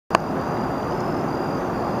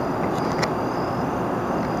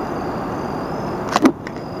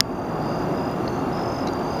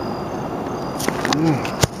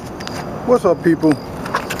What's up, people?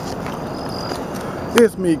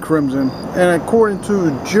 It's me, Crimson, and according to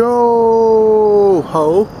Joe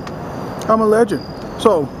Ho, I'm a legend.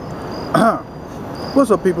 So,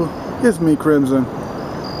 what's up, people? It's me, Crimson.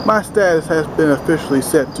 My status has been officially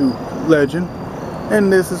set to legend, and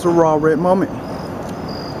this is a raw red moment.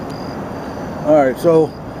 Alright, so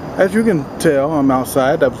as you can tell, I'm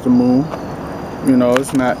outside. That was the moon. You know,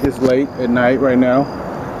 it's late at night right now,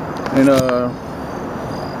 and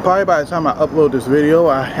probably by the time I upload this video,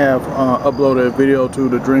 I have uploaded a video to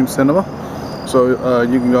the Dream Cinema, so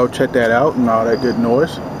you can go check that out and all that good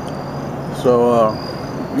noise. So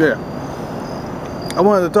yeah, I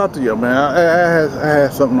wanted to talk to you, man. I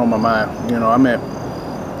had something on my mind. You know, I'm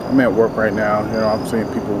at work right now. You know, I'm seeing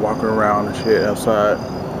people walking around and shit outside.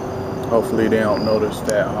 Hopefully they don't notice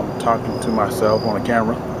that I'm talking to myself on a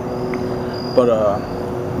camera. But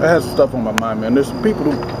I had some stuff on my mind, man. There's some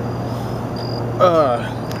people who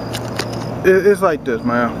it's like this,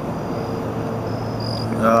 man.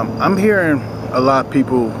 I'm hearing a lot of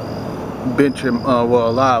people bitching, well,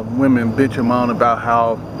 a lot of women bitching on about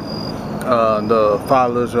how the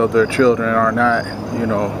fathers of their children are not, you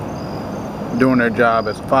know, doing their job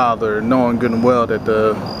as a father, knowing good and well that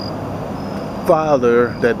the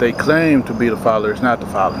father that they claim to be the father is not the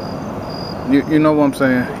father. You know what I'm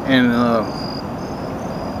saying? And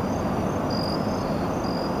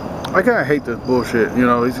I kind of hate this bullshit. You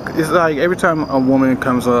know, it's like every time a woman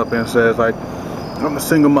comes up and says, like, I'm a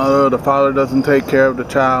single mother, the father doesn't take care of the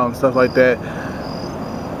child and stuff like that,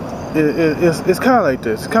 it's kind of like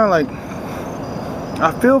this. It's kind of like,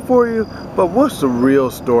 I feel for you, but what's the real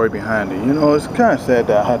story behind it? You know, it's kind of sad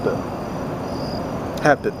that I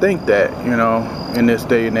have to think that, you know, in this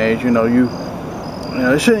day and age. You know,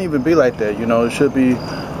 it shouldn't even be like that. You know, it should be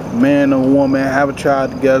man and woman have a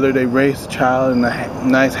child together, they raise a child in a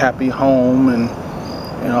nice happy home, and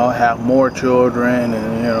you know, have more children,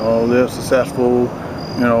 and you know, live successful,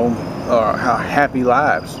 you know, have happy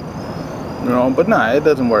lives, you know. But nah, it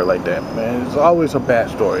doesn't work like that, man. It's always a bad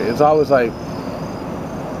story. It's always like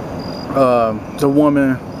the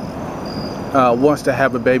woman wants to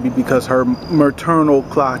have a baby because her maternal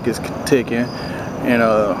clock is ticking, and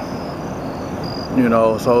you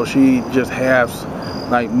know, so she just has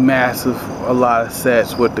like a lot of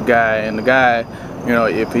sex with the guy, and the guy, you know,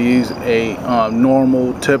 if he's a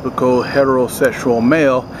normal, typical heterosexual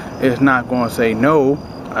male, is not going to say no.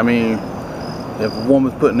 I mean, if a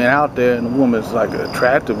woman's putting it out there and the woman's like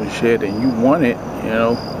attractive and shit, and you want it, you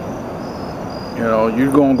know,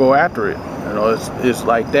 you're gonna go after it. You know, it's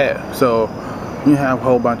like that. So you have a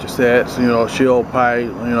whole bunch of sex. You know, she'll probably,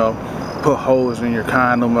 you know, put holes in your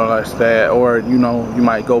condom or like that, or you know, you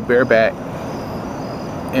might go bareback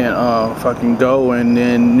and fucking go, and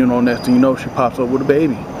then, you know, next thing you know, she pops up with a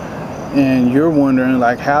baby, and you're wondering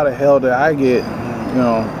like, how the hell did I get, you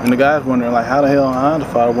know, and the guy's wondering like, how the hell am I the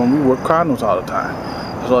father when we work condoms all the time?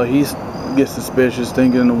 So he gets suspicious,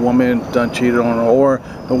 thinking the woman done cheated on her, or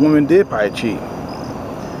the woman did probably cheat,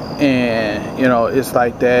 and you know, it's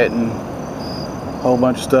like that, and a whole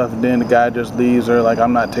bunch of stuff. And then the guy just leaves her like,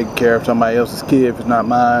 I'm not taking care of somebody else's kid if it's not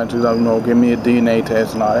mine, to, you know, give me a DNA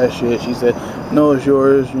test and all that shit. She said, no, it's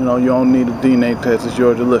yours. You know, you don't need a DNA test, it's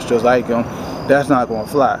yours. It looks just like him. That's not going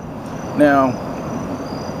to fly. Now,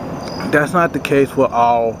 that's not the case with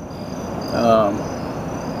all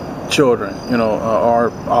children, you know,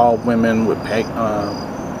 or all women with parents.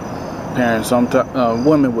 Sometimes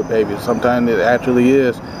women with babies, sometimes it actually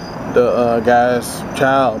is the guy's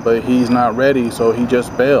child, but he's not ready, so he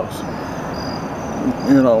just bails.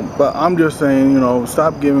 You know, but I'm just saying, you know,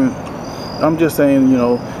 stop, you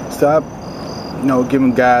know,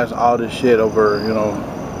 giving guys all this shit over, you know,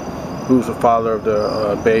 who's the father of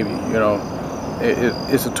the baby. You know,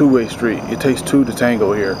 it's a two-way street. It takes two to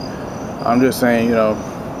tango here. I'm just saying, you know,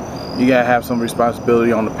 you gotta have some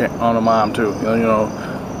responsibility on the mom too. You know,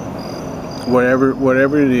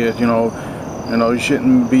 whatever it is, you know, you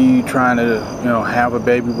shouldn't be trying to, you know, have a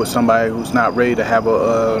baby with somebody who's not ready to have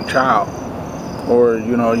a child, or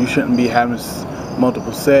you know, you shouldn't be having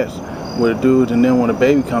multiple sex with a dude, and then when a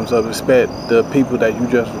baby comes up, expect the people that you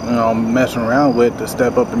just, you know, messing around with to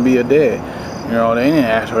step up and be a dad. You know, they didn't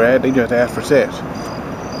ask for that, they just asked for sex.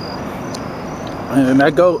 And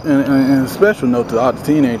that goes, and a special note to all the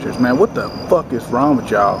teenagers, man, what the fuck is wrong with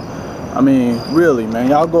y'all? I mean, really, man,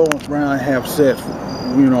 y'all go around and have sex,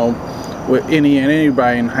 you know, with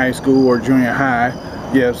anybody in high school or junior high.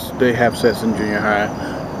 Yes, they have sex in junior high,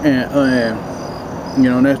 and you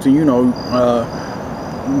know, next thing you know,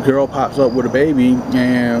 girl pops up with a baby,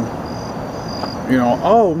 and You know,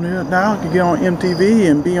 oh, now I can get on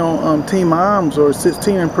MTV and be on Teen Moms or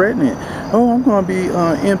 16 and Pregnant. Oh, I'm gonna be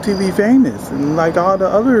MTV famous and like all the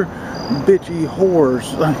other bitchy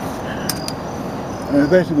whores. That's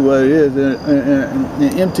basically what it is, and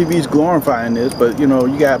MTV's glorifying this, but you know,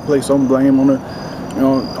 you gotta place some blame on the, you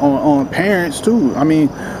know, on parents too. I mean,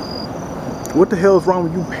 what the hell is wrong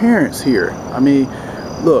with you parents here? I mean,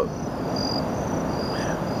 look,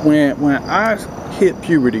 when I hit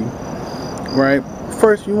puberty, right?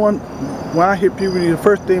 When I hit puberty, the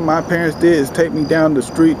first thing my parents did is take me down the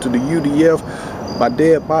street to the UDF. My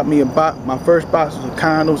dad bought me my first box of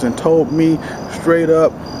condoms and told me straight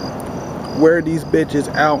up, wear these bitches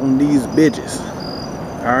out on these bitches.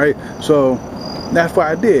 Alright, so that's what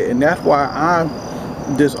I did, and that's why I'm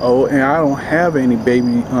this old and I don't have any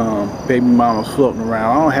baby mamas floating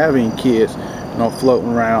around. I don't have any kids, you know, floating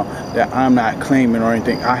around that I'm not claiming or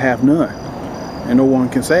anything. I have none, and no one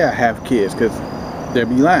can say I have kids, because they'd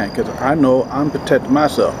be lying, because I know I'm protecting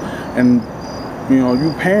myself. And you know,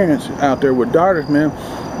 you parents out there with daughters, man,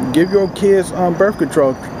 give your kids birth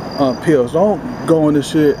control pills. Don't go into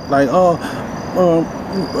shit like, oh,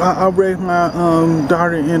 I raised my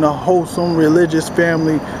daughter in a wholesome religious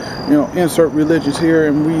family, you know, insert religious here,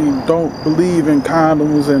 and we don't believe in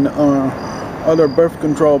condoms and other birth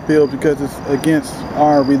control pills because it's against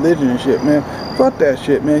our religion and shit, man. Fuck that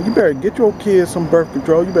shit, man. You better get your kids some birth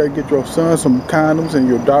control. You better get your son some condoms and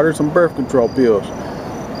your daughter some birth control pills.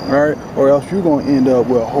 Alright? Or else you're gonna end up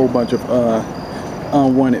with a whole bunch of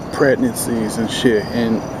unwanted pregnancies and shit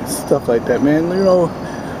and stuff like that, man.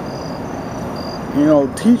 You know,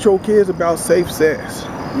 teach your kids about safe sex.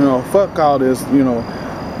 You know, fuck all this, you know,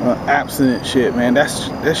 abstinent shit, man. That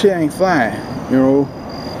shit ain't flying, you know.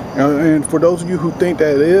 And for those of you who think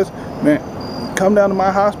that it is, man, come down to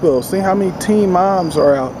my hospital. See how many teen moms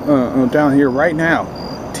are out down here right now.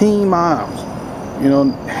 Teen moms, you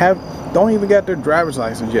know, don't even got their driver's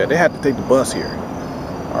license yet. They have to take the bus here.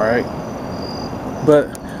 All right.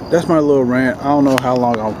 But that's my little rant. I don't know how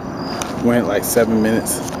long I went, like 7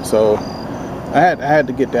 minutes. So I had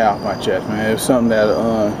to get that off my chest, man. It was something that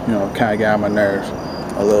you know, kind of got on my nerves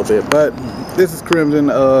a little bit. But this is Crimson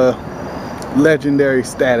legendary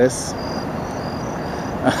status.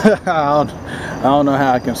 I don't know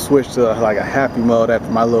how I can switch to like a happy mode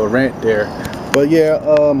after my little rant there. But yeah,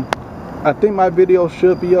 I think my video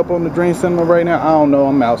should be up on the Dream Cinema right now. I don't know.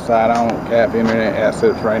 I'm outside. I don't have internet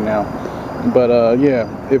access right now. But yeah,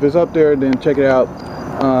 if it's up there, then check it out.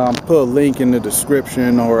 Put a link in the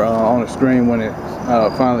description or on the screen when it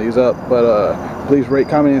finally is up. But please rate,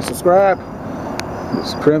 comment, and subscribe. This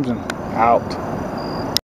is Crimson out.